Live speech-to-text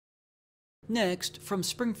Next, from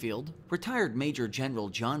Springfield, retired Major General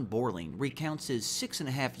John Borling recounts his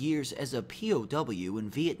 6.5 years as a POW in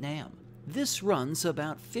Vietnam. This runs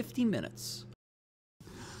about 50 minutes.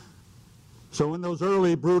 So in those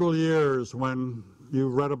early brutal years when you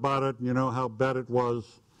read about it, you know how bad it was,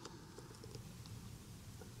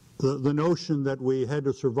 the notion that we had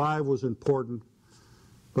to survive was important,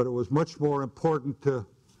 but it was much more important to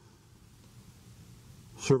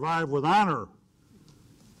survive with honor.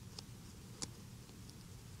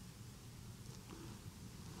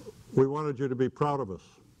 We wanted you to be proud of us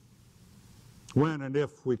when and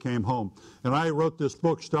if we came home. And I wrote this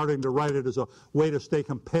book, starting to write it as a way to stay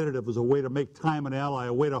competitive, as a way to make time an ally,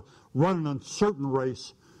 a way to run an uncertain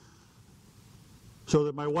race, so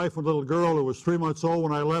that my wife and little girl, who was 3 months old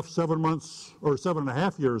when I left, 7 months, or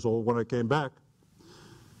 7.5 years old when I came back,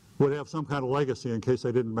 would have some kind of legacy in case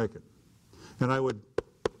I didn't make it. And I would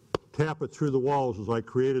tap it through the walls as I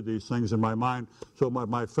created these things in my mind, so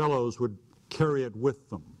my fellows would carry it with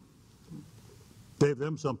them. Gave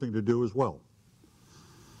them something to do as well.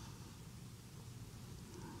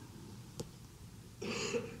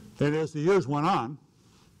 And as the years went on,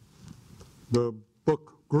 the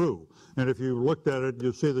book grew. And if you looked at it,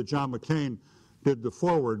 you'll see that John McCain did the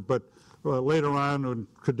foreword. But later on, when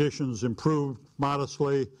conditions improved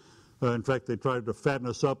modestly, in fact, they tried to fatten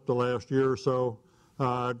us up the last year or so,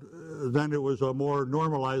 then it was a more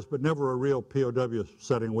normalized, but never a real POW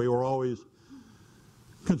setting. We were always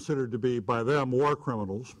considered to be, by them, war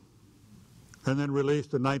criminals, and then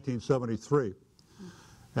released in 1973.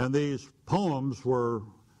 And these poems were,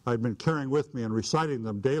 I'd been carrying with me and reciting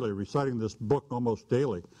them daily, reciting this book almost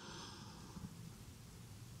daily.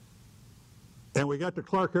 And we got to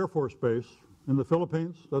Clark Air Force Base in the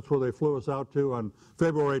Philippines. That's where they flew us out to on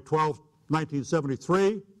February 12,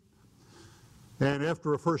 1973. And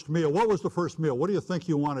after a first meal, what was the first meal? What do you think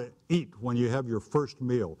you want to eat when you have your first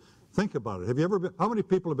meal? Think about it. Have you ever been, how many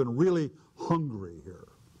people have been really hungry here?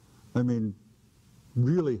 I mean,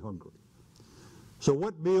 really hungry. So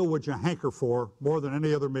what meal would you hanker for more than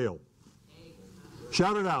any other meal? Eggs.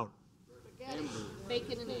 Shout it out.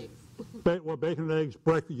 Bacon and eggs. Well, bacon and eggs,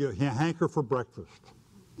 breakfast, you hanker for breakfast.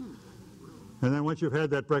 And then once you've had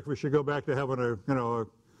that breakfast, you go back to having a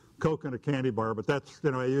Coke and a candy bar. But that's,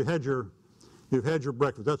 you've had your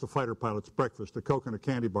breakfast. That's a fighter pilot's breakfast, a Coke and a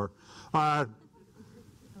candy bar.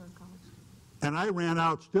 And I ran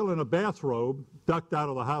out still in a bathrobe, ducked out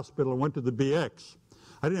of the hospital and went to the BX.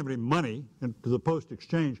 I didn't have any money, and to the Post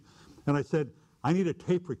Exchange. And I said, I need a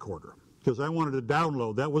tape recorder, because I wanted to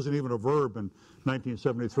download. That wasn't even a verb in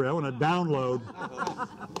 1973. I want to download.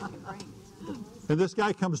 And this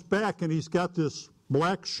guy comes back, and he's got this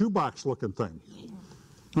black shoebox looking thing.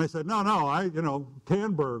 And I said, no,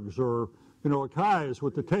 Tanbergs or, Akai's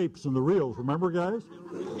with the tapes and the reels. Remember, guys?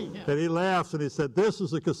 And he laughs, and he said, this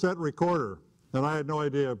is a cassette recorder. And I had no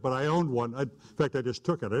idea, but I owned one. In fact, I just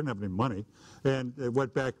took it. I didn't have any money. And I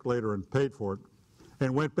went back later and paid for it.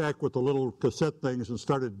 And went back with the little cassette things and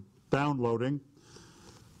started downloading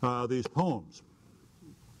these poems.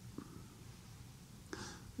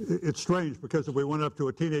 It's strange, because if we went up to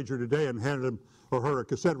a teenager today and handed him or her a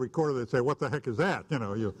cassette recorder, they'd say, what the heck is that?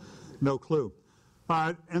 No clue.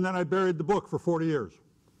 And then I buried the book for 40 years.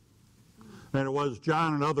 And it was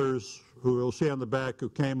John and others, who you'll see on the back, who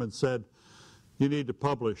came and said, you need to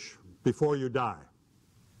publish before you die.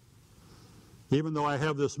 Even though I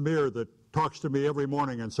have this mirror that talks to me every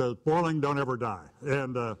morning and says, Borling, don't ever die.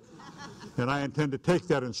 And I intend to take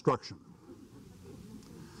that instruction.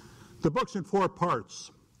 The book's in 4 parts.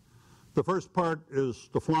 The first part is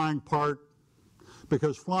the flying part,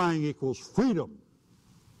 because flying equals freedom,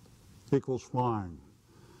 equals flying.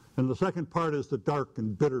 And the second part is the dark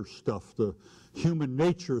and bitter stuff, the human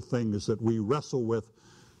nature things that we wrestle with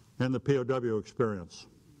in the POW experience.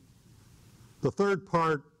 The third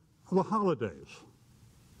part are the holidays,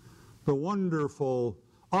 the wonderful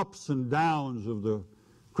ups and downs of the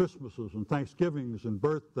Christmases and Thanksgivings and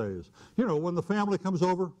birthdays. When the family comes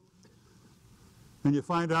over and you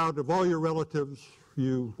find out of all your relatives,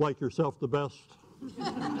 you like yourself the best.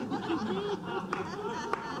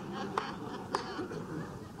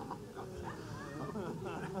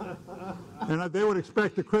 And they would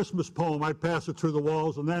expect a Christmas poem. I'd pass it through the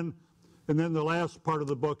walls, and then the last part of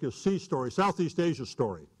the book is Sea Story, Southeast Asia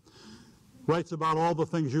story. Writes about all the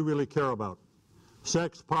things you really care about: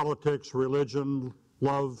 sex, politics, religion,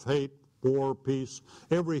 love, hate, war, peace,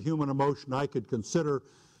 every human emotion I could consider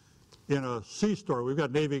in a sea story. We've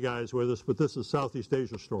got Navy guys with us, but this is Southeast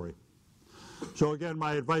Asia story. So again,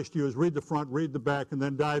 my advice to you is read the front, read the back, and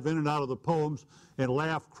then dive in and out of the poems and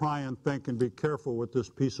laugh, cry, and think, and be careful with this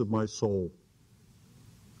piece of my soul.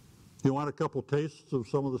 You want a couple tastes of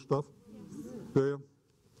some of the stuff? Yes. Do you?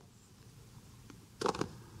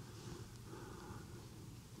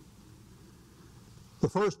 The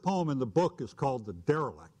first poem in the book is called The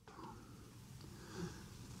Derelict.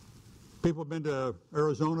 People been to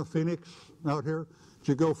Arizona, Phoenix, out here? If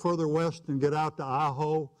you go further west and get out to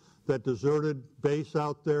Ajo, that deserted base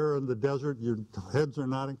out there in the desert, your heads are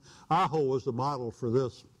nodding. Ajo was the model for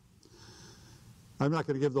this. I'm not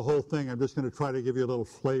going to give the whole thing, I'm just going to try to give you a little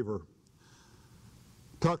flavor.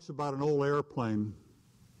 Talks about an old airplane,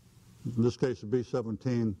 in this case a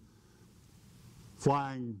B-17,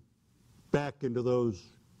 flying back into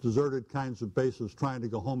those deserted kinds of bases, trying to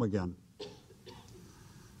go home again.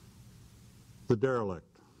 The Derelict.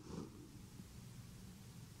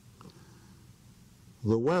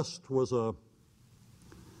 The West was a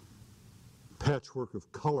patchwork of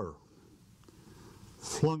color,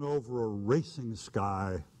 flung over a racing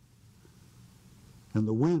sky, and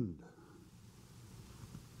the wind.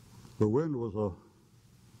 The wind was a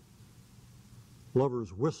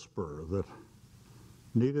lover's whisper that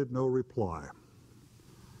needed no reply.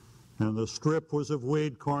 And the strip was of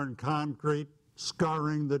weed corn concrete,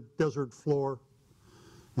 scarring the desert floor,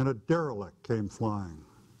 and a derelict came flying.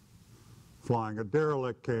 A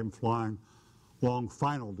derelict came flying, long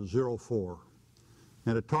final to 04.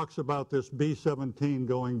 And it talks about this B-17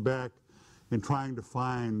 going back and trying to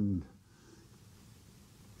find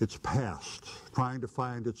its past, trying to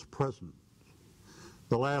find its present.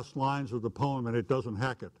 The last lines of the poem, and it doesn't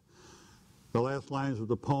hack it, the last lines of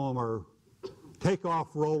the poem are, take off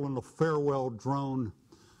rolling the farewell drone,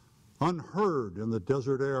 unheard in the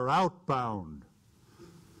desert air, outbound,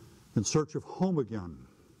 in search of home again,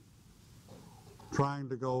 trying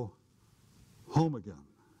to go home again.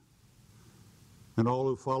 And all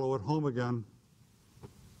who follow it home again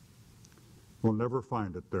will never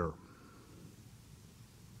find it there.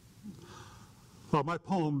 My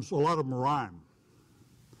poems, a lot of them rhyme,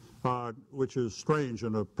 which is strange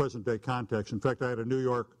in a present-day context. In fact, I had a New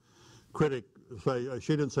York critic say,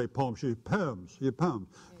 she didn't say poems, she said poems, your poems.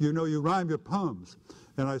 You know, you rhyme your poems.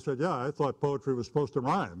 And I said, yeah, I thought poetry was supposed to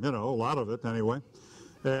rhyme, you know, a lot of it anyway.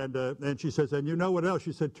 And she says, and you know what else?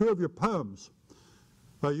 She said, two of your poems,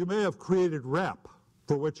 you may have created rap,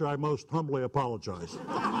 for which I most humbly apologize.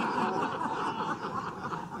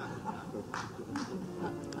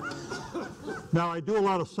 Now, I do a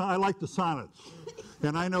lot of, I like the sonnets.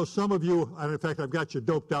 And I know some of you, and in fact, I've got you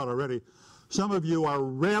doped out already, some of you are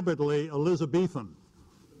rabidly Elizabethan.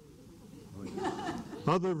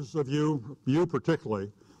 Others of you, you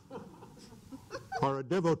particularly, are a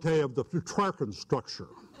devotee of the Petrarchan structure.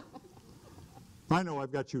 I know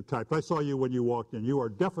I've got you typed. I saw you when you walked in. You are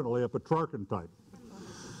definitely a Petrarchan type.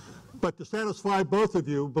 But to satisfy both of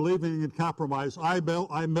you, believing in compromise, I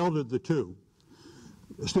melded the two.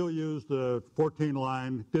 Still used the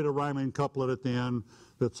 14-line, did a rhyming couplet at the end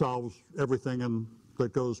that solves everything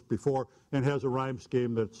that goes before, and has a rhyme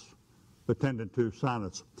scheme that's attendant to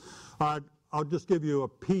sonnets. I'll just give you a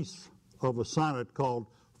piece of a sonnet called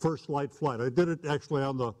First Light Flight. I did it actually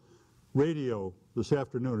on the radio this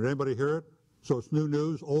afternoon. Did anybody hear it? So it's new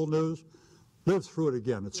news, old news. Live through it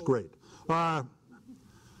again. It's great.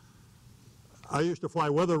 I used to fly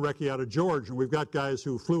weather recce out of George, and we've got guys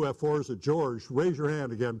who flew F-4s at George. Raise your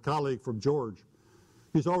hand again, colleague from George.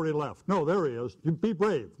 He's already left. No, there he is. Be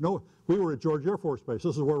brave. No, we were at George Air Force Base.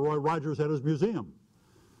 This is where Roy Rogers had his museum.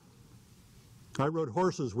 I rode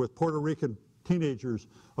horses with Puerto Rican teenagers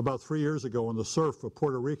about 3 years ago in the surf of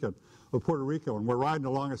Puerto Rico, and we're riding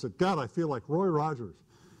along. I said, God, I feel like Roy Rogers.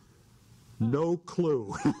 No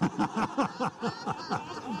clue.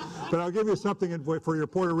 But I'll give you something for your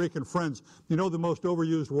Puerto Rican friends. You know the most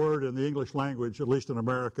overused word in the English language, at least in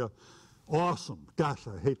America? Awesome. Gosh,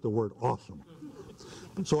 I hate the word awesome.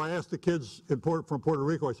 So I asked the kids from Puerto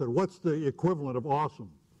Rico, I said, what's the equivalent of awesome?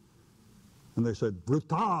 And they said,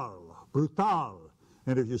 brutal, brutal.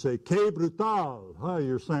 And if you say, que brutal,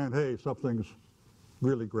 you're saying, hey, something's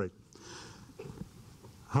really great.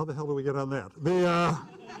 How the hell do we get on that?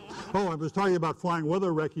 Oh, I was talking about flying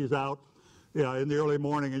weather recce's out in the early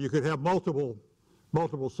morning, and you could have multiple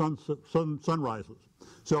sunrises.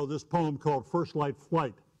 So this poem called First Light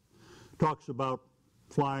Flight talks about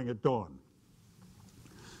flying at dawn.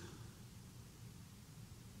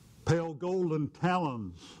 Pale golden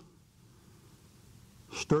talons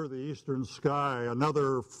stir the eastern sky.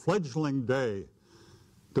 Another fledgling day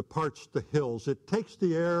departs the hills. It takes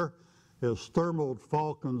the air as thermal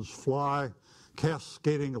falcons fly,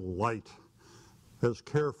 cascading light as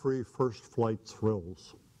carefree first flight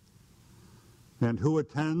thrills. And who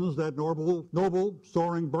attends that noble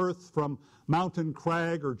soaring birth from mountain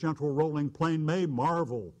crag or gentle rolling plain may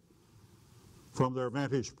marvel from their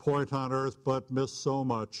vantage point on earth, but miss so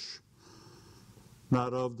much,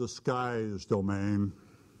 not of the sky's domain.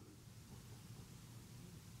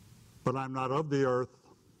 But I'm not of the earth.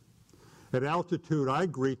 At altitude I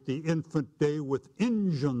greet the infant day with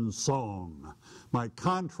engine song, my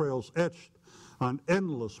contrails etched on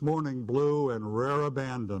endless morning blue and rare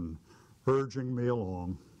abandon, urging me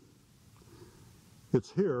along. It's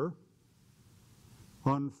here,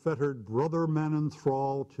 unfettered brother men in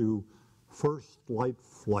thrall to first light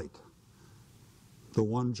flight, the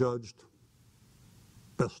one judged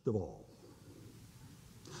best of all.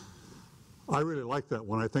 I really like that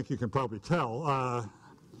one. I think you can probably tell.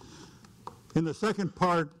 In the second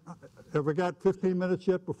part, have we got 15 minutes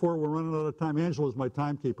yet before we're running out of time? Angela's my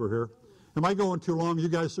timekeeper here. Am I going too long? You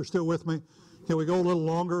guys are still with me? Can we go a little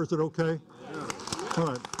longer? Is it okay? Yeah. All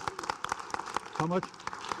right. How much?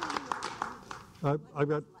 I've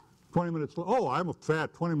got 20 minutes left. Oh, I'm a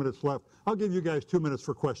fat, 20 minutes left. I'll give you guys 2 minutes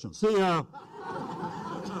for questions. See,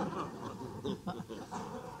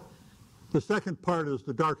 the second part is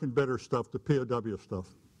the dark and bitter stuff, the POW stuff.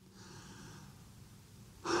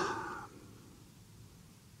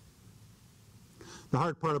 The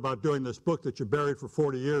hard part about doing this book that you buried for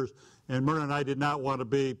 40 years, and Myrna and I did not want to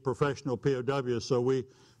be professional POWs, so we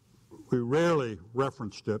rarely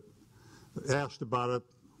referenced it, asked about it.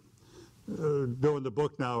 Doing the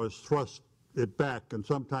book now is thrust it back, and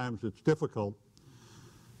sometimes it's difficult.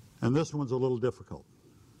 And this one's a little difficult.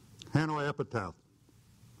 Hanoi Epitaph.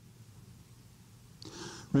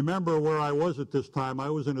 Remember where I was at this time. I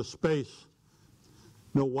was in a space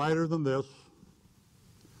no wider than this,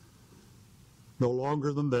 no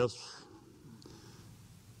longer than this,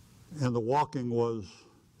 and the walking was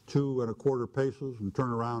 2 1/4 paces and turn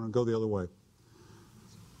around and go the other way.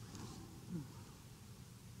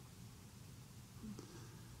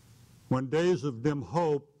 When days of dim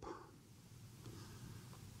hope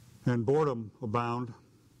and boredom abound,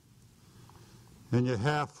 and you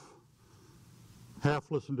half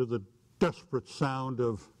listen to the desperate sound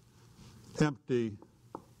of empty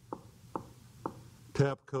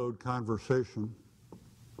tap code conversation,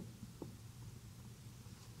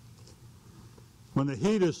 when the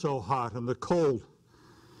heat is so hot and the cold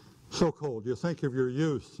so cold, you think of your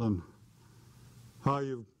youth and how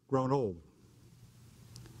you've grown old.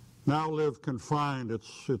 Now live confined,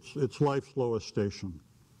 it's life's lowest station.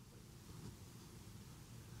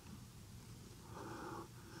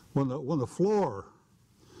 When the floor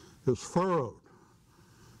is furrowed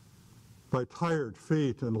by tired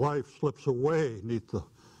feet and life slips away neath the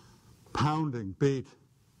pounding beat,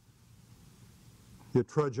 you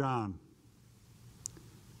trudge on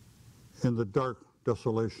in the dark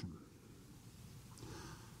desolation.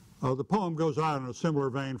 The poem goes on in a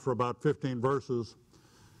similar vein for about 15 verses,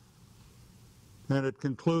 and it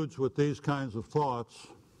concludes with these kinds of thoughts.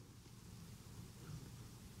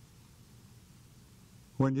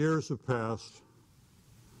 When years have passed,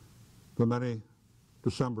 the many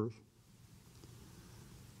Decembers,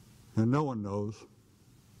 and no one knows,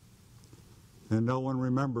 and no one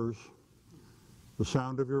remembers the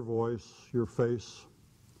sound of your voice, your face,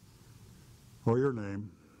 or your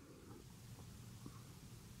name,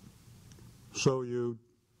 so you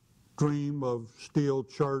dream of steel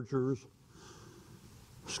chargers,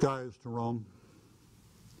 skies to roam.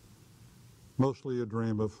 Mostly you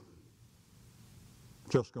dream of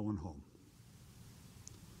just going home.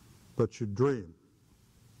 But you dream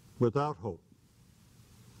without hope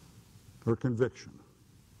or conviction.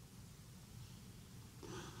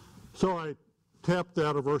 So I tapped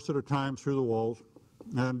that a verse at a time through the walls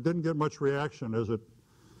and didn't get much reaction as it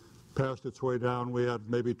passed its way down. We had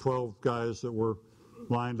maybe 12 guys that were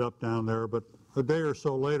lined up down there, but a day or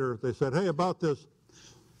so later they said, hey, about this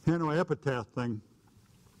Hanoi Epitaph thing,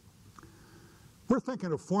 we're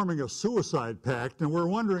thinking of forming a suicide pact, and we're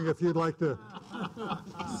wondering if you'd like to...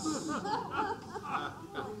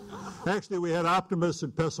 Actually, we had optimists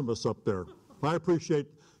and pessimists up there. I appreciate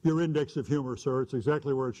your index of humor, sir. It's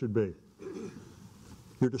exactly where it should be.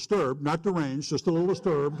 You're disturbed, not deranged, just a little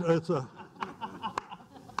disturbed.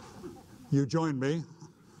 You join me.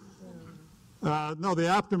 No, the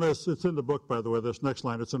optimists, it's in the book, by the way, this next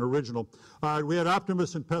line, it's an original. We had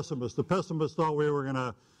optimists and pessimists. The pessimists thought we were going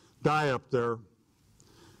to die up there,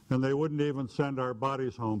 and they wouldn't even send our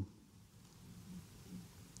bodies home.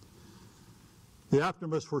 The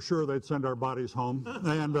optimists were sure they'd send our bodies home,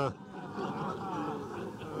 and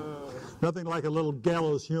nothing like a little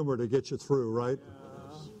gallows humor to get you through, right?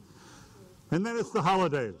 And then it's the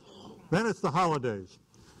holidays.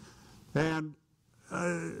 And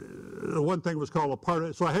one thing was called a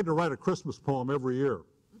party, so I had to write a Christmas poem every year.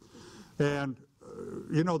 And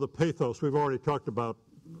you know the pathos. We've already talked about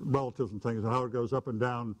relatives and things and how it goes up and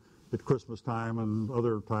down at Christmas time and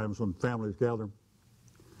other times when families gather.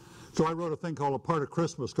 So I wrote a thing called A Part of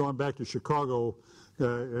Christmas, going back to Chicago,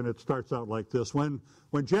 and it starts out like this. When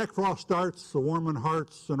Jack Frost starts, the warming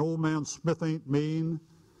hearts, and old man Smith ain't mean.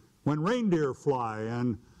 When reindeer fly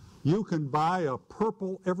and you can buy a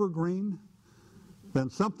purple evergreen, then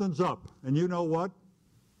something's up. And you know what?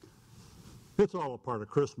 It's all a part of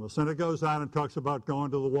Christmas. And it goes on and talks about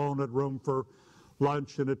going to the Walnut Room for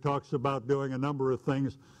lunch, and it talks about doing a number of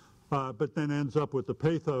things, but then ends up with the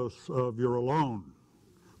pathos of you're alone,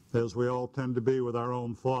 as we all tend to be with our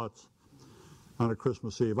own thoughts on a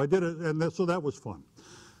Christmas Eve. I did it, and so that was fun.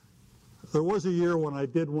 There was a year when I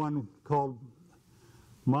did one called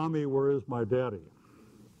Mommy, Where Is My Daddy?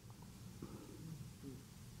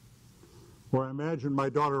 Where I imagined my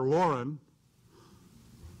daughter Lauren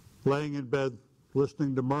laying in bed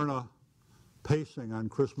listening to Myrna pacing on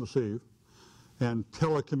Christmas Eve and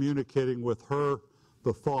telecommunicating with her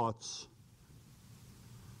the thoughts,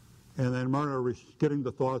 and then Myrna getting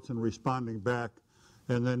the thoughts and responding back,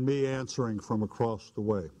 and then me answering from across the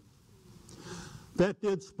way. That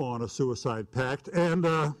did spawn a suicide pact, and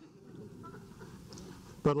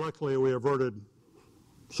but luckily we averted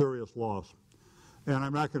serious loss. And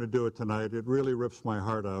I'm not going to do it tonight. It really rips my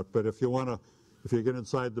heart out. But if you get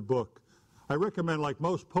inside the book, I recommend, like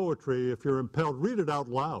most poetry, if you're impelled, read it out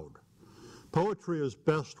loud. Poetry is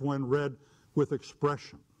best when read with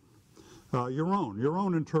expression, your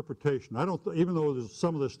own interpretation. Even though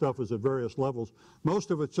some of this stuff is at various levels,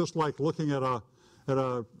 most of it's just like looking at a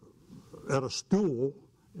stool.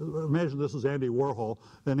 Imagine this is Andy Warhol,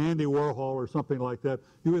 and Andy Warhol or something like that.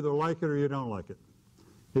 You either like it or you don't like it.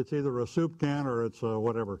 It's either a soup can or it's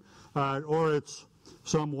whatever, or it's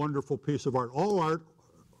some wonderful piece of art. All art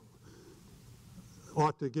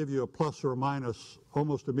ought to give you a plus or a minus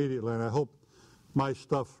almost immediately, and I hope my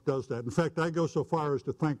stuff does that. In fact, I go so far as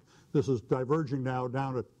to think this is diverging now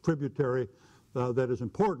down a tributary that is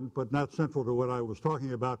important but not central to what I was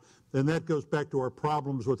talking about, and that goes back to our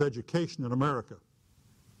problems with education in America.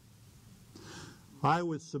 I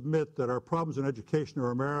would submit that our problems in education in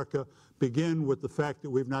America begin with the fact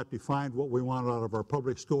that we've not defined what we want out of our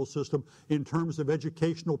public school system in terms of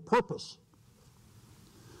educational purpose.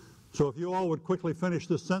 So if you all would quickly finish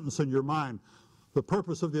this sentence in your mind, the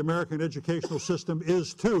purpose of the American educational system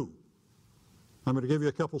is to, I'm going to give you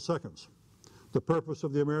a couple seconds. The purpose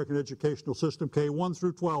of the American educational system, K1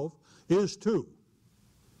 through 12, is to.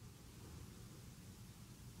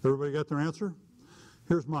 Everybody got their answer?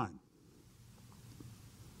 Here's mine.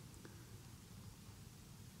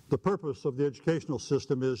 The purpose of the educational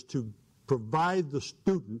system is to provide the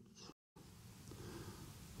students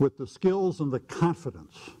with the skills and the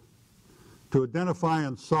confidence to identify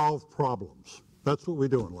and solve problems. That's what we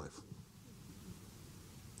do in life.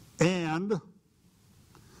 And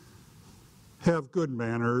have good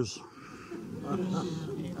manners.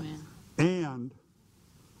 Amen. And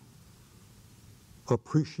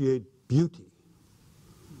appreciate beauty.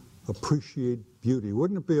 Appreciate beauty.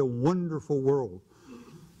 Wouldn't it be a wonderful world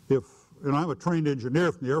if, and I'm a trained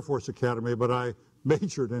engineer from the Air Force Academy, but I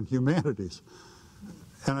majored in humanities.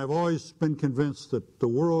 And I've always been convinced that the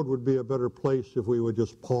world would be a better place if we would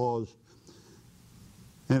just pause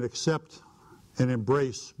and accept and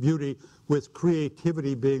embrace beauty, with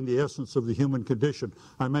creativity being the essence of the human condition.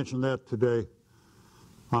 I mentioned that today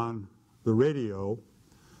on the radio.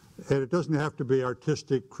 And it doesn't have to be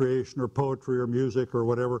artistic creation or poetry or music or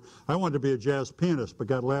whatever. I wanted to be a jazz pianist, but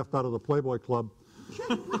got laughed out of the Playboy Club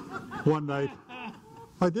one night.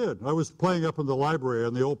 I did. I was playing up in the library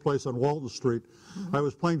in the old place on Walton Street. I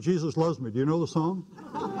was playing Jesus Loves Me. Do you know the song?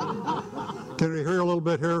 Can we hear a little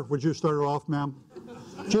bit here? Would you start it off, ma'am?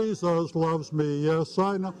 Jesus loves me, yes,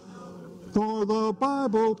 I know. For the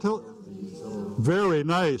Bible tells. Very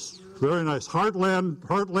nice, very nice.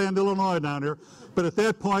 Heartland, Illinois down here. But at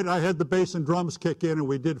that point, I had the bass and drums kick in, and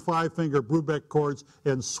we did 5-finger Brubeck chords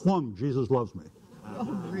and swung Jesus Loves Me. Oh,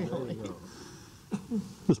 really?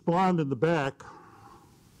 This blonde in the back,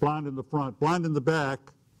 blonde in the front, blonde in the back,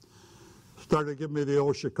 started giving me the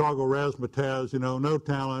old Chicago razzmatazz, no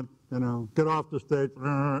talent, get off the stage.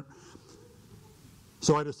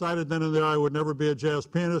 So I decided then and there I would never be a jazz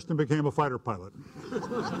pianist and became a fighter pilot.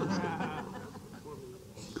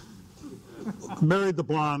 Married the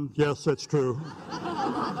blonde, yes, that's true.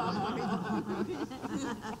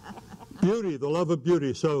 Beauty, the love of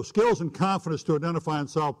beauty. So skills and confidence to identify and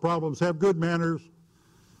solve problems, have good manners,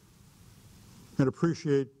 and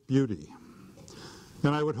appreciate beauty.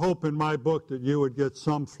 And I would hope in my book that you would get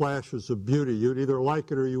some flashes of beauty. You'd either like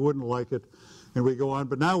it or you wouldn't like it. and we go on.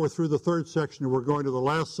 But now we're through the third section, and we're going to the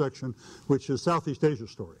last section, which is Southeast Asia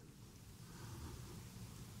story.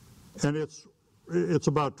 And it's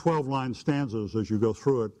about 12-line stanzas as you go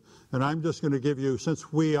through it. And I'm just going to give you,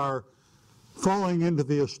 since we are falling into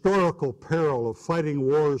the historical peril of fighting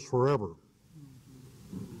wars forever,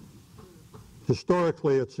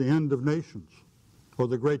 historically it's the end of nations, or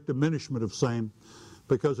the great diminishment of same,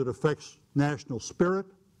 because it affects national spirit,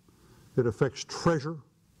 it affects treasure.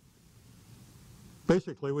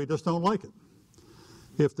 Basically, we just don't like it.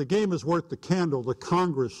 If the game is worth the candle, the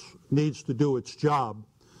Congress needs to do its job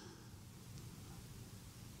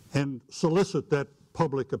and solicit that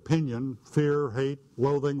public opinion, fear, hate,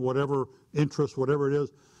 loathing, whatever interest, whatever it is,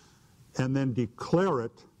 and then declare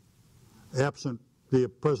it, absent the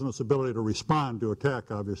president's ability to respond to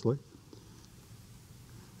attack, obviously,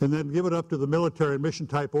 and then give it up to the military and mission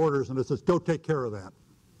type orders, and it says, go take care of that,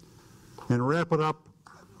 and wrap it up.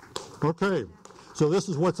 Okay, so this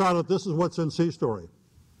is what's in Sea Story.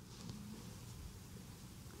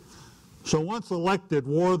 So once elected,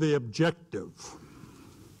 war the objective.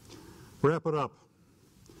 Wrap it up.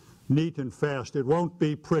 Neat and fast. It won't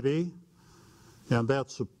be pretty, and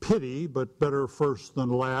that's a pity, but better first than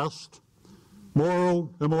last.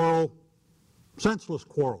 Moral, immoral, senseless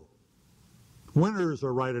quarrel. Winners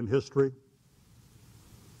are right in history.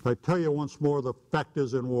 I tell you once more, the fact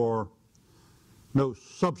is in war, no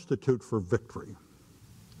substitute for victory.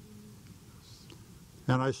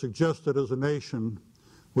 And I suggest that as a nation,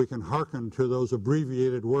 we can hearken to those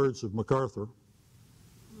abbreviated words of MacArthur.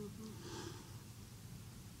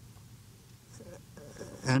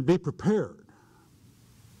 And be prepared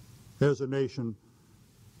as a nation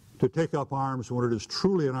to take up arms when it is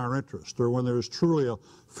truly in our interest, or when there is truly a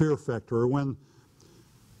fear factor, or when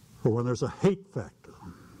there's a hate factor.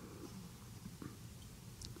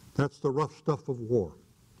 That's the rough stuff of war.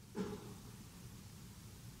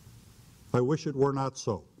 I wish it were not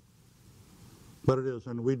so, but it is,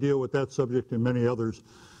 and we deal with that subject and many others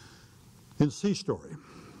in Sea Story.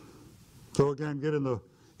 So again, get in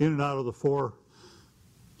and out of the 4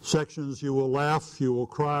 sections. You will laugh, you will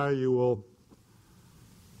cry, you will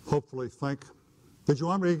hopefully think. Did you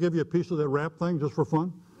want me to give you a piece of that rap thing just for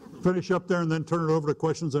fun? Finish up there and then turn it over to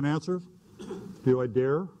questions and answers? Do I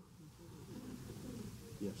dare?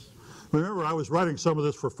 Yes. Remember, I was writing some of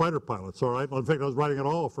this for fighter pilots, all right? In fact, I was writing it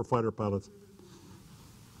all for fighter pilots.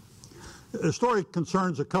 The story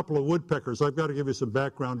concerns a couple of woodpeckers. I've got to give you some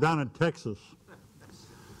background. Down in Texas,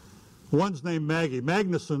 one's named Maggie.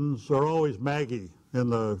 Magnusons are always Maggie in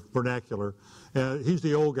the vernacular. He's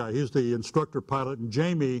the old guy. He's the instructor pilot, and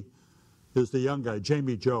Jamie is the young guy,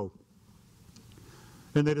 Jamie Joe.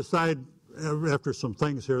 And they decide, after some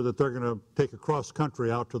things here, that they're going to take a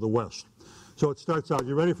cross-country out to the west. So it starts out,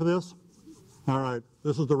 you ready for this? All right,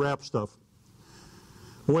 this is the rap stuff.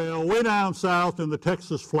 Well, way down south in the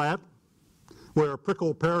Texas flat, where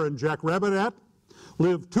Prickle Pear and Jack Rabbit at,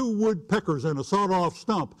 live 2 woodpeckers in a sawed-off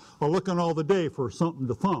stump, a-looking all the day for something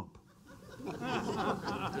to thump.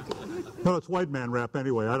 Well, it's white man rap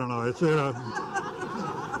anyway. I don't know.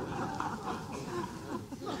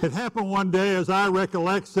 It happened one day, as I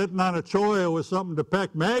recollect, sitting on a cholla with something to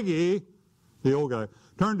peck. Maggie, the old guy,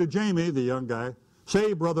 turned to Jamie, the young guy.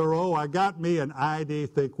 Say, brother, oh, I got me an idea,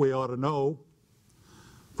 think we ought to know.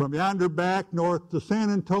 From yonder back north to San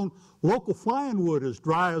Antonio, local flying wood is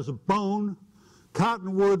dry as a bone.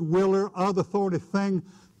 Cottonwood, willer, other thorny thing,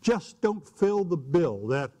 just don't fill the bill.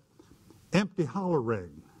 That empty holler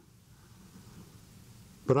ring.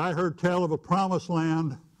 But I heard tell of a promised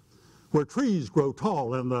land where trees grow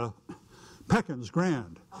tall and the pecking's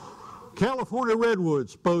grand. California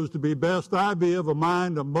redwoods supposed to be best. I be of a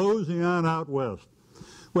mind to mosey on out west.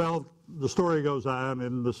 Well, the story goes on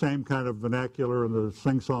in the same kind of vernacular and the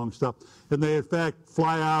sing-song stuff. And they, in fact,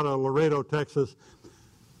 fly out of Laredo, Texas,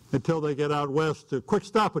 until they get out west to quick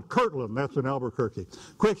stop at Kirtland. That's in Albuquerque.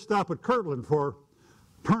 Quick stop at Kirtland for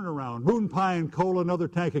turnaround. Moon pie and coal, another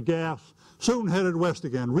tank of gas. Soon headed west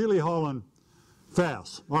again, really hauling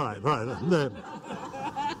fast. All right.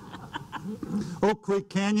 Oak Creek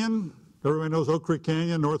Canyon. Everybody knows Oak Creek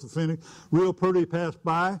Canyon, north of Phoenix. Real pretty passed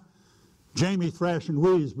by. Jamie thrashed and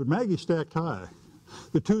wheezed, but Maggie stacked high.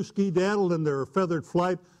 The 2 ski-daddled in their feathered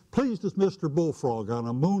flight, pleased as Mr. Bullfrog on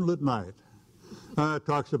a moonlit night. It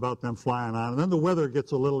talks about them flying on. And then the weather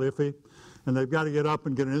gets a little iffy, and they've got to get up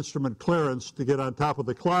and get an instrument clearance to get on top of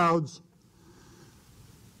the clouds.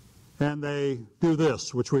 And they do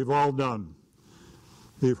this, which we've all done.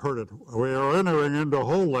 You've heard it. We are entering into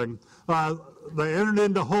holding. They entered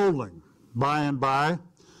into holding. By and by,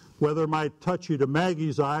 weather might touch you to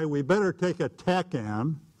Maggie's eye. We better take a tack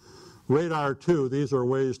on, radar 2, these are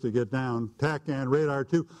ways to get down, tack and radar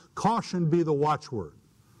 2, caution be the watchword,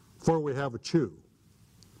 for we have a chew.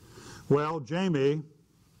 Well, Jamie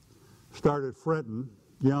started fretting,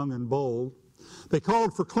 young and bold. They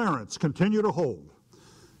called for clearance, continue to hold.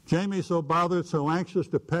 Jamie, so bothered, so anxious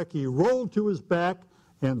to peck, he rolled to his back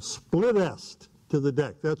and split-est to the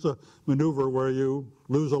deck. That's a maneuver where you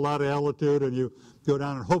lose a lot of altitude and you go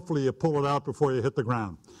down and hopefully you pull it out before you hit the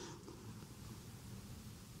ground.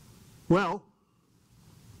 Well,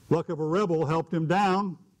 luck of a rebel helped him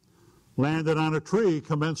down, landed on a tree,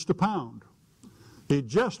 commenced to pound. He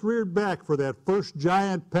just reared back for that first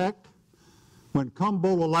giant peck when come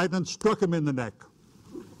bolt of lightning struck him in the neck.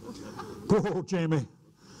 Poor old Jamie,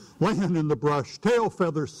 laying in the brush, tail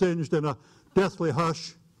feathers singed in a deathly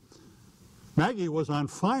hush. Maggie was on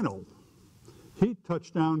final. He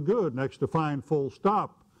touched down good next to fine full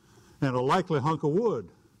stop and a likely hunk of wood.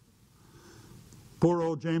 Poor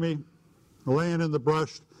old Jamie, laying in the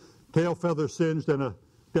brush, tail feathers singed in a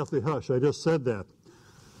deathly hush. I just said that.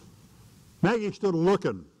 Maggie stood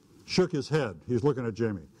looking, shook his head. He's looking at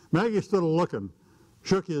Jamie. Maggie stood looking,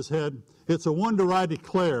 shook his head. It's a wonder I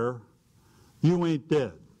declare you ain't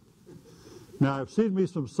dead. Now, I've seen me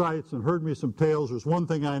some sights and heard me some tales. There's one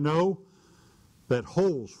thing I know that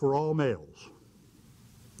holds for all males.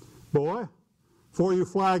 Boy, before you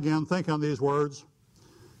fly again, think on these words.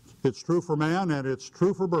 It's true for man and it's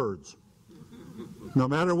true for birds. No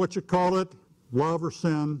matter what you call it, love or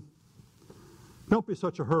sin, don't be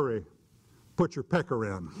such a hurry. Put your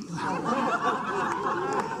pecker in.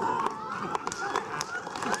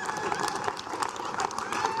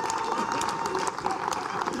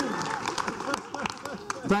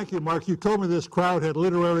 Thank you, Mark. You told me this crowd had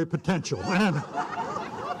literary potential. And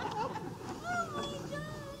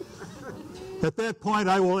at that point,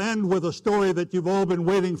 I will end with a story that you've all been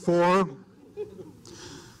waiting for.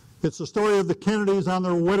 It's the story of the Kennedys on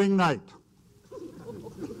their wedding night.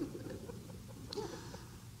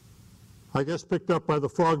 I guess picked up by the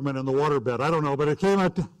frogmen in the waterbed. I don't know, but it came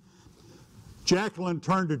out. Jacqueline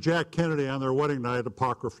turned to Jack Kennedy on their wedding night,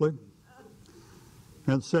 apocryphally,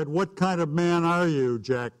 and said, "What kind of man are you,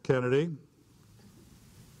 Jack Kennedy?"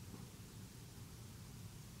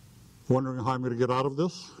 Wondering how I'm going to get out of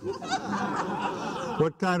this?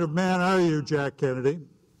 What kind of man are you, Jack Kennedy?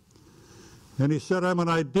 And he said, "I'm an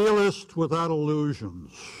idealist without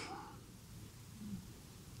illusions."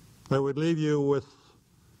 I would leave you with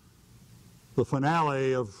the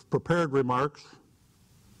finale of prepared remarks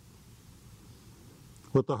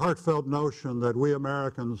with the heartfelt notion that we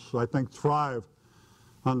Americans, I think, thrive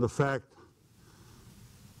on the fact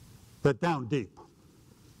that down deep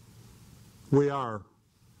we are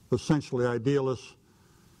essentially idealists,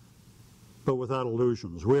 but without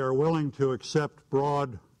illusions. We are willing to accept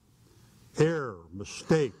broad error,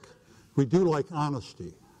 mistake. We do like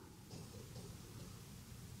honesty.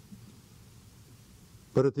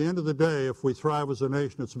 But at the end of the day, if we thrive as a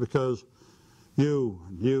nation, it's because you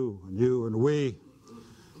and you and you and we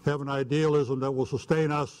have an idealism that will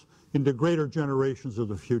sustain us into greater generations of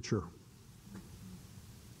the future.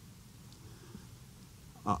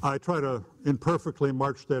 I try to imperfectly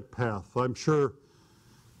march that path. I'm sure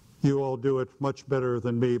you all do it much better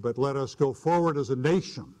than me, but let us go forward as a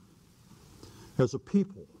nation, as a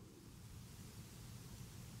people,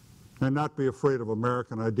 and not be afraid of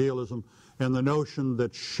American idealism and the notion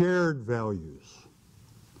that shared values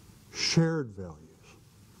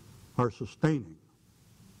are sustaining,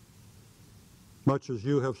 much as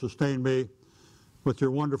you have sustained me with your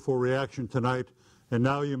wonderful reaction tonight, and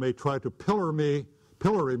now you may try to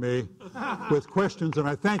pillory me with questions, and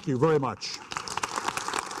I thank you very much.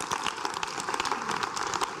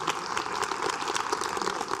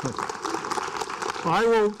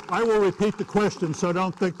 I will repeat the question, so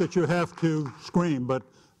don't think that you have to scream, but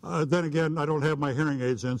then again, I don't have my hearing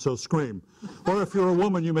aids in, so scream. Or if you're a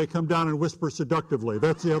woman, you may come down and whisper seductively.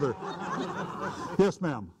 That's the other. Yes,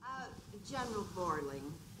 ma'am. General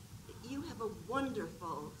Borling, you have a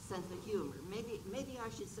wonderful sense of humor. Maybe I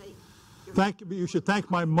should say... You should thank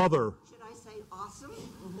my mother. Should I say awesome?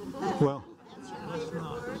 Well... That's your favorite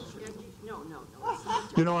word? No.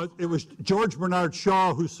 You know, it was George Bernard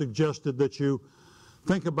Shaw who suggested that you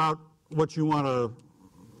think about what you want to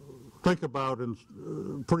think about and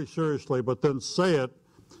pretty seriously, but then say it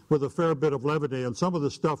with a fair bit of levity. And some of the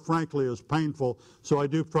stuff, frankly, is painful, so I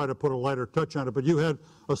do try to put a lighter touch on it. But you had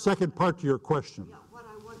a second part to your question. Yeah, what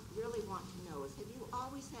I really want to know is, have you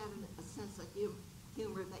always had a sense of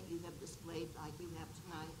humor that you have displayed like you have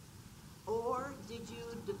tonight? Or did you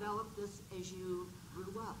develop this as you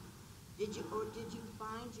grew up? Did you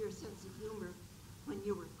find your sense of humor when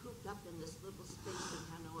you were cooped up in this little space in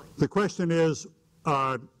Hanoi? The question is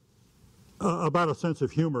about a sense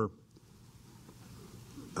of humor.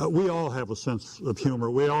 We all have a sense of humor.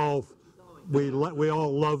 We all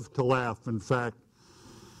love to laugh, in fact.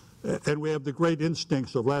 And we have the great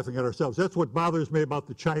instincts of laughing at ourselves. That's what bothers me about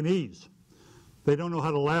the Chinese. They don't know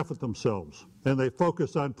how to laugh at themselves. And they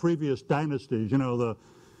focus on previous dynasties, you know, the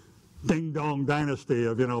Ding Dong dynasty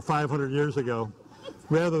of, 500 years ago,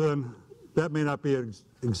 rather than, that may not be an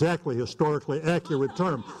exactly historically accurate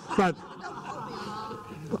term,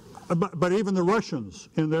 but even the Russians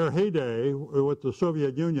in their heyday with the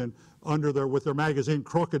Soviet Union, with their magazine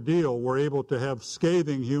Crocodile, were able to have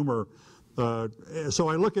scathing humor. So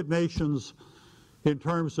I look at nations in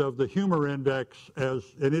terms of the humor index as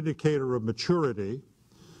an indicator of maturity.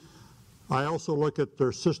 I also look at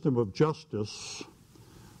their system of justice,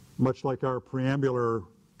 much like our preambular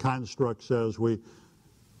construct says, we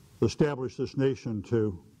establish this nation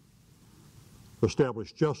to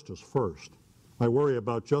establish justice first. I worry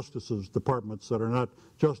about justice departments that are not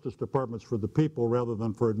justice departments for the people rather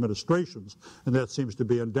than for administrations, and that seems to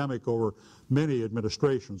be endemic over many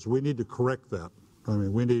administrations. We need to correct that. I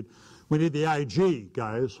mean, we need the IG,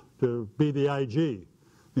 guys, to be the IG,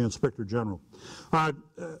 the Inspector General. But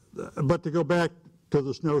to go back to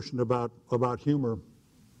this notion about humor,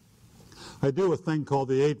 I do a thing called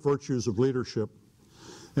the 8 Virtues of Leadership,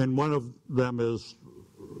 and one of them is,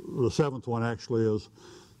 the 7th one actually is,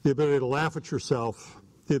 the ability to laugh at yourself,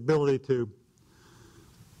 the ability to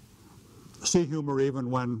see humor even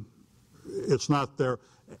when it's not there,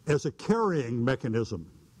 as a carrying mechanism,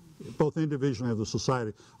 both individually and the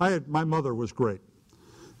society. My mother was great.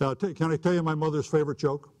 Can I tell you my mother's favorite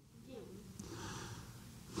joke?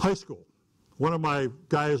 High school. One of my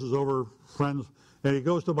guys is over, friends, and he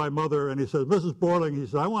goes to my mother and he says, Mrs. Borling, he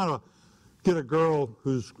said, I want to get a girl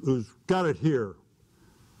who's got it here.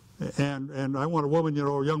 And I want a woman,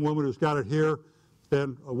 a young woman who's got it here,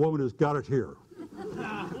 and a woman who's got it here.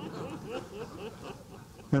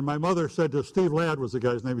 And my mother said to Steve Ladd was the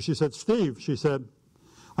guy's name. She said, Steve, she said,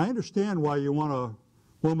 I understand why you want a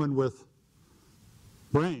woman with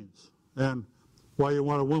brains and why you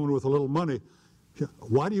want a woman with a little money.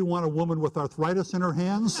 Why do you want a woman with arthritis in her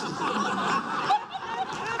hands?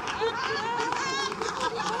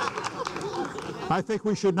 I think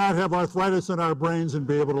we should not have arthritis in our brains and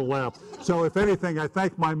be able to laugh. So if anything, I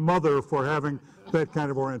thank my mother for having that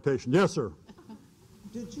kind of orientation. Yes, sir.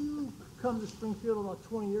 Did you come to Springfield about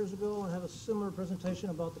 20 years ago and have a similar presentation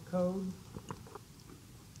about the code?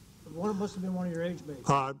 What must have been one of your age mates?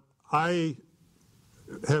 I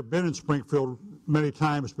have been in Springfield many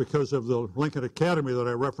times because of the Lincoln Academy that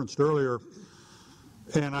I referenced earlier,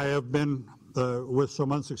 and I have been with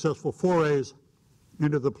some unsuccessful forays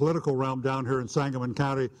into the political realm down here in Sangamon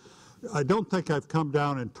County. I don't think I've come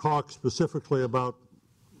down and talked specifically about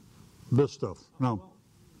this stuff, no. Well,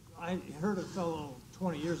 I heard a fellow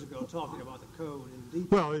 20 years ago talking about the code in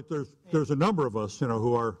detail. Well, there's a number of us,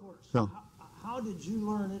 who are. How did you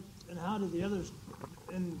learn it, and how did the others,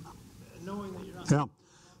 in knowing that you're not...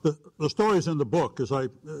 Yeah, the story's in the book,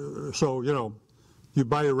 you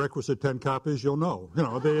buy your requisite 10 copies, you'll know.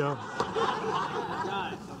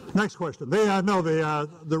 Next question.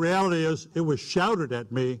 The reality is it was shouted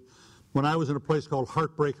at me when I was in a place called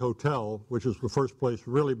Heartbreak Hotel, which is the first place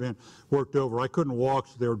really being worked over. I couldn't walk,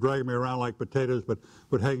 so they were dragging me around like potatoes, but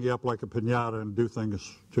would hang you up like a piñata and do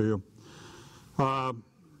things to you.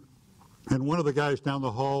 And one of the guys down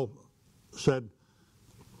the hall said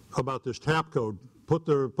about this tap code, put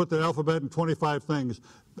the alphabet in 25 things.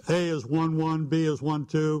 A is 1-1, B is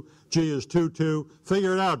 1-2, G is 2-2.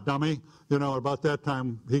 Figure it out, dummy. About that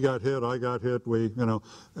time, he got hit, I got hit,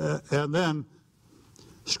 and then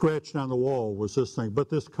scratched on the wall was this thing. But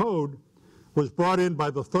this code was brought in by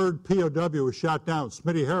the 3rd POW who was shot down,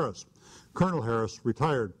 Smitty Harris. Colonel Harris,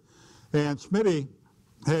 retired. And Smitty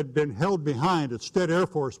had been held behind at Stead Air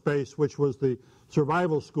Force Base, which was the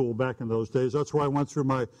survival school back in those days. That's where I went through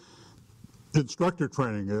my instructor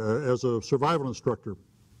training as a survival instructor.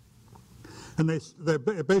 And they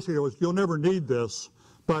basically was, you'll never need this,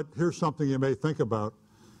 but here's something you may think about.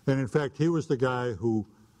 And in fact, he was the guy who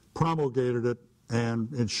promulgated it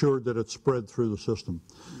and ensured that it spread through the system.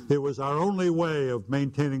 It was our only way of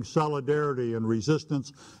maintaining solidarity and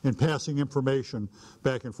resistance and passing information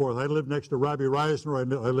back and forth. I lived next to Robbie Reisner,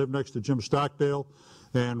 I lived next to Jim Stockdale,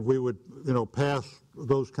 and we would, pass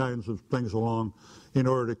those kinds of things along in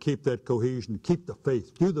order to keep that cohesion, keep the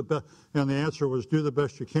faith, do the best. And the answer was, do the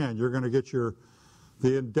best you can. You're going to get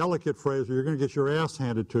the indelicate phrase, you're going to get your ass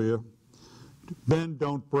handed to you. Bend,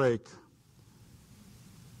 don't break.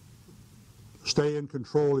 Stay in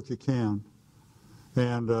control if you can.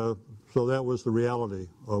 And so that was the reality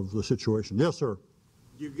of the situation. Yes, sir.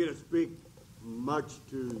 You get to speak much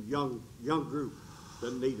to young group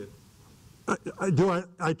that need it.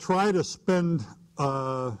 I try to spend,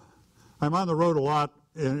 I'm on the road a lot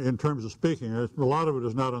in terms of speaking. A lot of it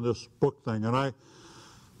is not on this book thing. And I,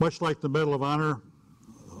 much like the Medal of Honor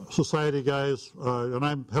Society guys, and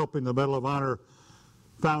I'm helping the Medal of Honor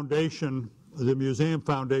Foundation, the Museum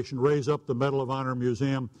Foundation, raise up the Medal of Honor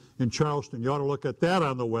Museum in Charleston. You ought to look at that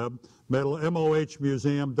on the web,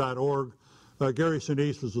 mohmuseum.org. Gary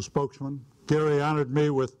Sinise was the spokesman. Gary honored me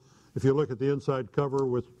with, if you look at the inside cover,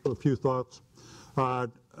 with a few thoughts.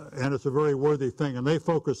 And it's a very worthy thing. And they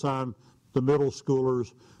focus on the middle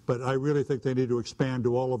schoolers, but I really think they need to expand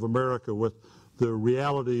to all of America with the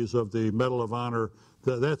realities of the Medal of Honor.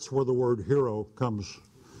 That's where the word hero comes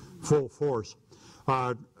full force.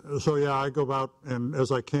 So yeah, I go about and,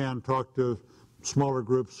 as I can, talk to smaller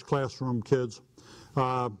groups, classroom kids.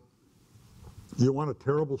 You want a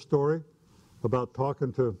terrible story about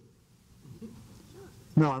talking to?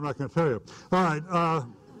 No, I'm not going to tell you. All right.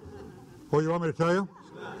 Oh, you want me to tell you?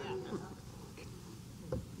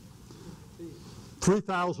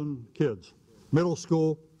 3,000 kids, middle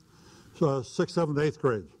school, 6th, 7th, 8th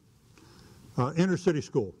grades, inner city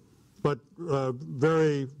school, but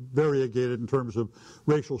very variegated in terms of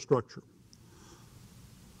racial structure.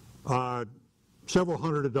 Several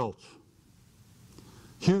hundred adults,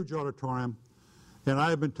 huge auditorium, and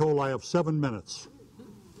I have been told I have 7 minutes.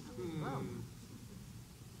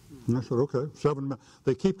 And I said, okay, 7 minutes.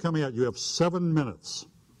 They keep coming out, you have 7 minutes.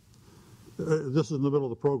 This is in the middle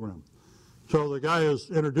of the program. So the guy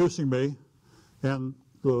is introducing me, and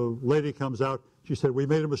the lady comes out. She said, we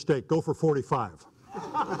made a mistake. Go for 45.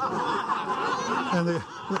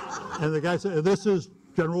 and the guy said, this is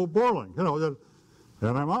General Borling. You know,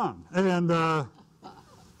 and I'm on. And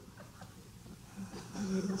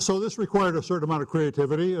so this required a certain amount of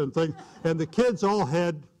creativity and things. And the kids all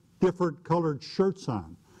had different colored shirts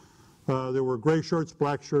on. There were gray shirts,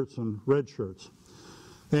 black shirts, and red shirts.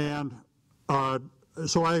 And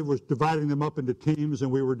so I was dividing them up into teams, and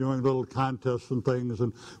we were doing little contests and things,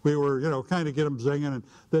 and we were, you know, kind of get them singing.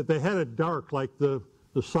 And they had it dark, like the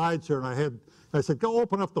sides here, and I said, go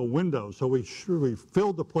open up the windows. So we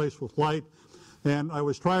filled the place with light, and I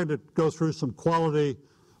was trying to go through some quality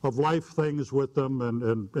of life things with them,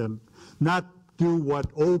 and not do what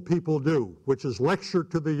old people do, which is lecture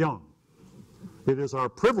to the young. It is our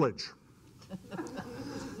privilege.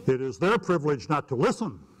 It is their privilege not to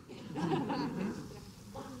listen.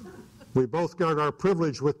 We both guard our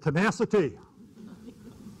privilege with tenacity.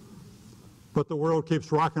 But the world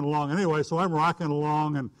keeps rocking along anyway, so I'm rocking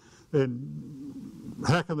along and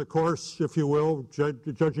hacking the course, if you will,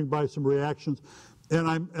 judging by some reactions. And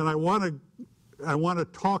I want to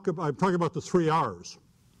talk about, I'm talking about the 3 R's.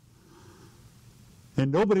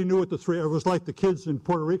 And nobody knew what the 3 R's, it was like the kids in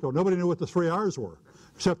Puerto Rico, nobody knew what the 3 R's were,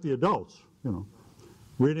 except the adults, you know,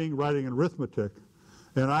 reading, writing, and arithmetic.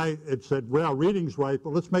 And I had said, well, reading's right,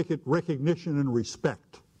 but let's make it recognition and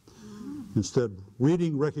respect. Instead,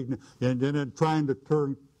 reading, recognition, and then trying to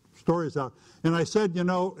turn stories out. And I said, you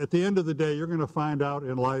know, at the end of the day, you're going to find out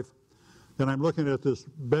in life, and I'm looking at this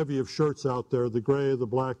bevy of shirts out there, the gray, the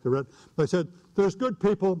black, the red. I said, there's good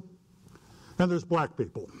people, and there's black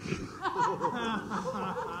people.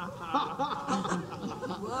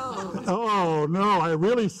 Oh, no, I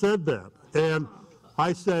really said that. And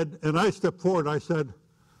I said, and I stepped forward, I said,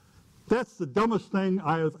 that's the dumbest thing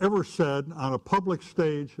I have ever said on a public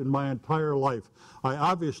stage in my entire life. I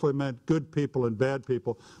obviously meant good people and bad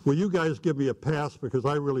people. Will you guys give me a pass because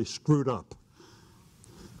I really screwed up?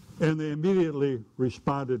 And they immediately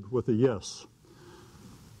responded with a yes.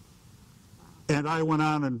 And I went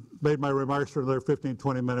on and made my remarks for another 15,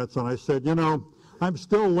 20 minutes, and I said, you know, I'm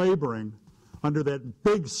still laboring under that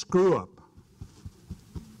big screw-up.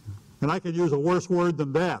 And I could use a worse word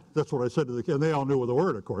than that. That's what I said to the kids. And they all knew the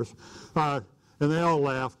word, of course. And they all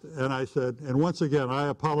laughed. And I said, and once again, I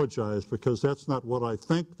apologize because that's not what I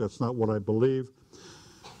think. That's not what I believe.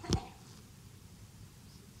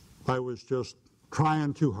 I was just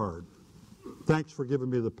trying too hard. Thanks for giving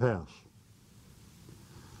me the pass.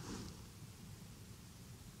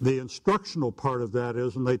 The instructional part of that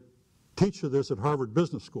is, and they teach you this at Harvard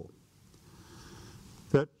Business School,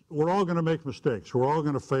 that we're all going to make mistakes. We're all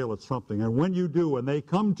going to fail at something. And when you do, when they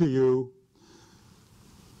come to you,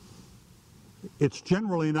 it's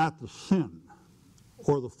generally not the sin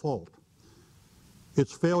or the fault.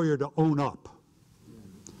 It's failure to own up.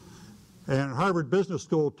 And Harvard Business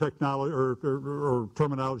School technology or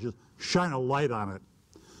terminology is shine a light on it.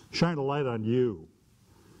 Shine a light on you.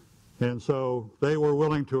 And so they were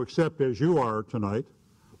willing to accept, as you are tonight,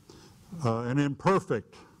 an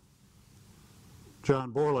imperfect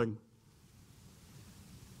John Borling,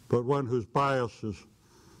 but one whose bias is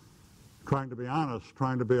trying to be honest,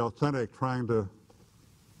 trying to be authentic, trying to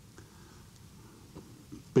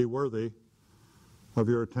be worthy of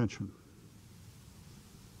your attention.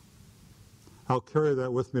 I'll carry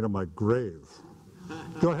that with me to my grave.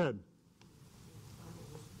 Go ahead.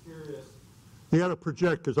 I'm just curious. You got to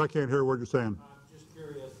project because I can't hear what you're saying. I'm just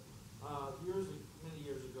curious. Many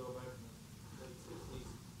years ago, back in the late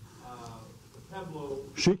 60s, the Pueblo.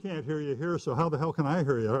 She can't hear you here, so how the hell can I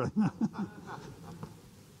hear you?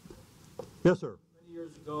 Yes, sir. Many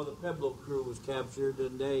years ago, the Pueblo crew was captured,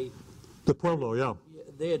 and The Pueblo, yeah.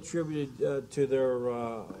 they attributed to their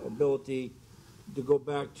ability to go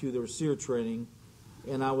back to their SEER training.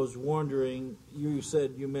 And I was wondering, you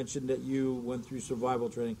mentioned that you went through survival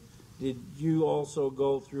training. Did you also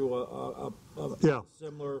go through a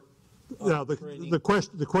similar training? The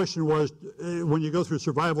question was, when you go through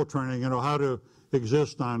survival training, how to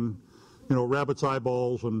exist on, rabbit's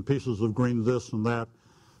eyeballs and pieces of green this and that.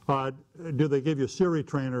 Do they give you SERI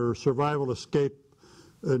trainer or survival escape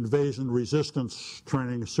invasion resistance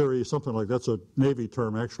training, SERI, something like that. That's a Navy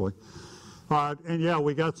term, actually. And yeah,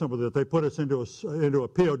 we got some of that. They put us into a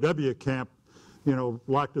POW camp,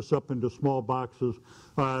 locked us up into small boxes.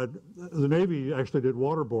 The Navy actually did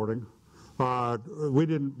waterboarding. We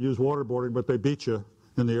didn't use waterboarding, but they beat you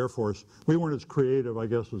in the Air Force. We weren't as creative, I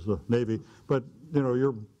guess, as the Navy, but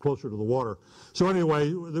you're closer to the water. So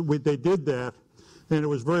anyway, they did that, and it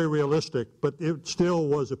was very realistic, but it still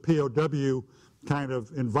was a POW kind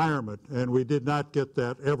of environment, and we did not get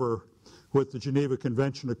that ever with the Geneva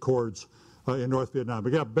Convention Accords in North Vietnam. It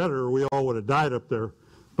got better, we all would have died up there,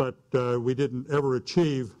 but we didn't ever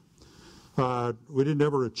achieve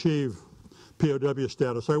POW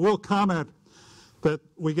status. I will comment that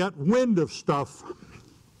we got wind of stuff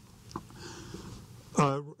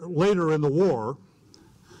later in the war,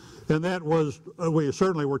 and that was, we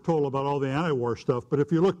certainly were told about all the anti-war stuff, but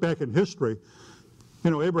if you look back in history,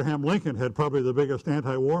 Abraham Lincoln had probably the biggest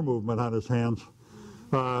anti-war movement on his hands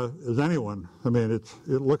as anyone. I mean,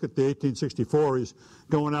 look at the 1864, he's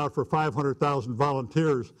going out for 500,000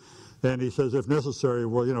 volunteers, and he says, if necessary,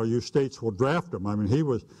 well, you states will draft them. I mean,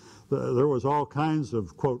 there was all kinds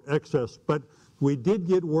of, quote, excess, but we did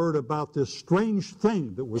get word about this strange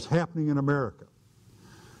thing that was happening in America,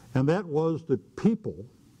 and that was that people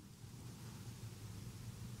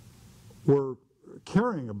were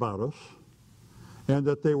caring about us, and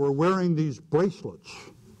that they were wearing these bracelets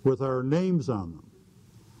with our names on them.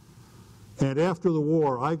 And after the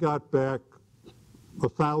war, I got back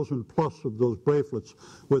 1,000 plus of those bracelets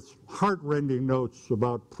with heart-rending notes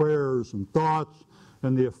about prayers and thoughts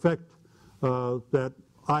and the effect that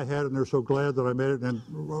I had, and they're so glad that I made it. And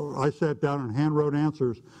I sat down and hand-wrote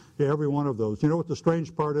answers to every one of those. You know what the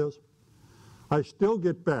strange part is? I still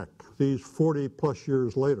get back, these 40-plus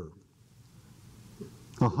years later,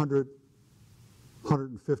 100,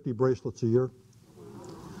 150 bracelets a year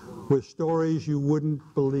with stories you wouldn't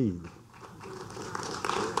believe.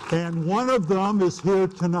 And one of them is here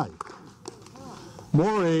tonight.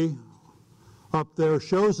 Maury up there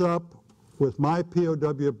shows up with my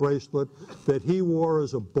POW bracelet that he wore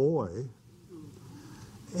as a boy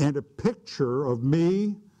and a picture of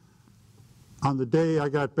me on the day I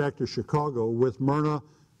got back to Chicago with Myrna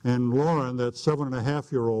and Lauren, that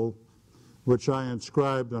 7.5-year-old, which I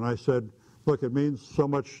inscribed, and I said, look, it means so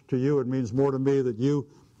much to you, it means more to me that you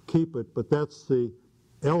keep it, but that's the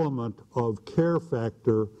element of care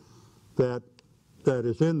factor that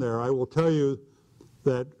is in there. I will tell you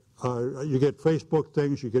that you get Facebook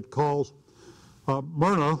things, you get calls.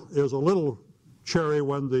 Myrna is a little cherry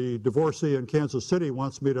when the divorcee in Kansas City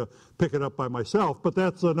wants me to pick it up by myself, but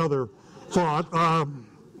that's another thought.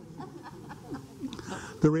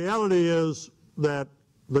 The reality is that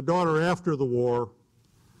the daughter after the war,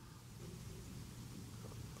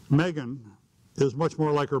 Megan, is much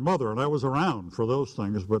more like her mother, and I was around for those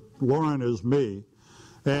things, but Lauren is me.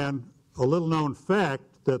 And a little known fact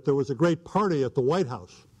that there was a great party at the White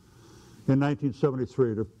House in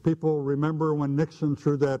 1973. Do people remember when Nixon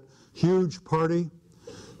threw that huge party?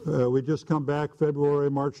 We just come back,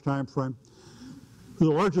 February, March time frame. It was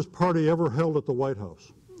the largest party ever held at the White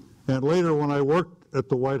House. And later when I worked at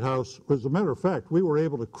the White House, as a matter of fact, we were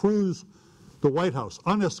able to cruise the White House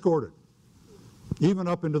unescorted, even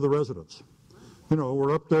up into the residence. You know,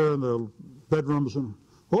 we're up there in the bedrooms and,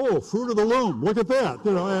 oh, fruit of the loom, look at that,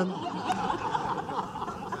 you know,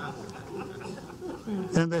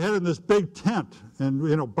 and they had in this big tent, and,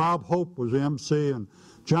 you know, Bob Hope was the MC, and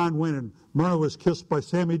John Wayne, and Myrna was kissed by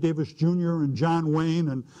Sammy Davis Jr. and John Wayne,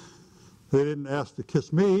 and they didn't ask to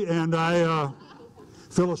kiss me, and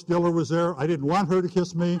Phyllis Diller was there. I didn't want her to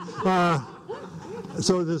kiss me.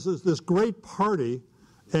 So there's this great party,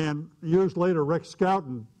 and years later, Rex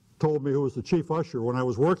Scouten told me, who was the chief usher when I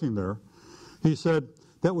was working there, he said,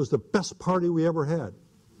 that was the best party we ever had.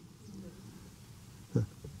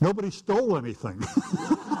 Nobody stole anything.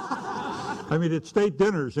 I mean, at state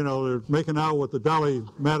dinners, you know, they're making out with the Dolly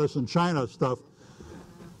Madison China stuff.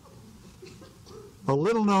 A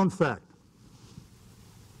little known fact.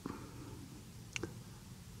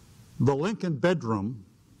 The Lincoln bedroom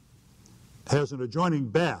has an adjoining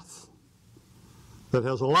bath that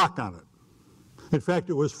has a lock on it. In fact,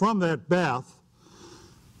 it was from that bath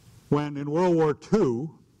when in World War II,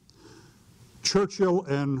 Churchill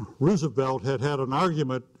and Roosevelt had an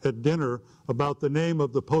argument at dinner about the name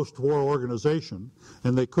of the post-war organization,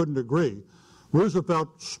 and they couldn't agree.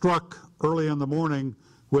 Roosevelt struck early in the morning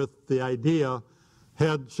with the idea,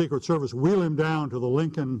 had Secret Service wheel him down to the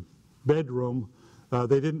Lincoln bedroom.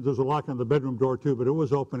 There's a lock on the bedroom door too, but it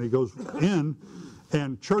was open. He goes in,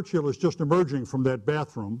 and Churchill is just emerging from that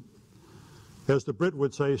bathroom, as the Brit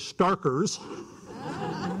would say, starkers.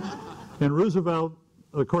 And Roosevelt,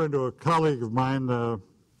 according to a colleague of mine,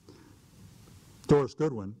 Doris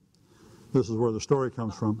Goodwin, this is where the story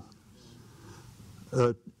comes from,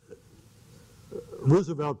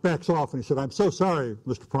 Roosevelt backs off and he said, I'm so sorry,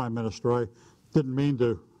 Mr. Prime Minister, I didn't mean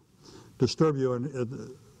to disturb you,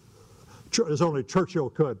 and as only Churchill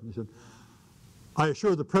could. He said, I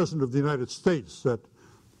assure the President of the United States that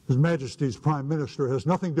His Majesty's Prime Minister has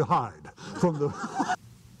nothing to hide from the...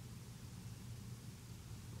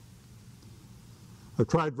 I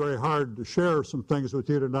tried very hard to share some things with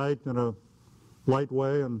you tonight in a light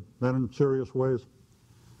way and then in serious ways.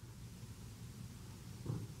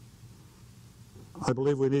 I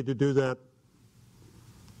believe we need to do that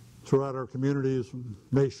throughout our communities and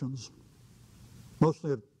nations,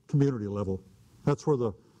 mostly at community level. That's where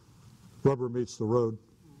the rubber meets the road.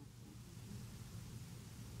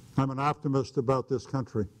 I'm an optimist about this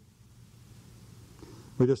country.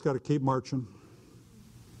 We just got to keep marching.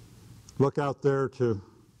 Look out there to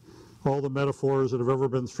all the metaphors that have ever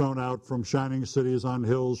been thrown out from shining cities on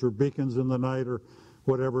hills or beacons in the night or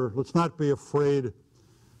whatever. Let's not be afraid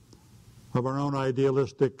of our own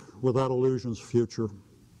idealistic, without illusions future.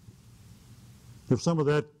 If some of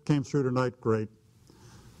that came through tonight, great.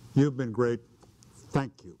 You've been great.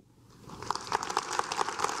 Thank you.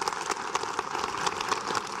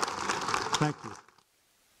 Thank you.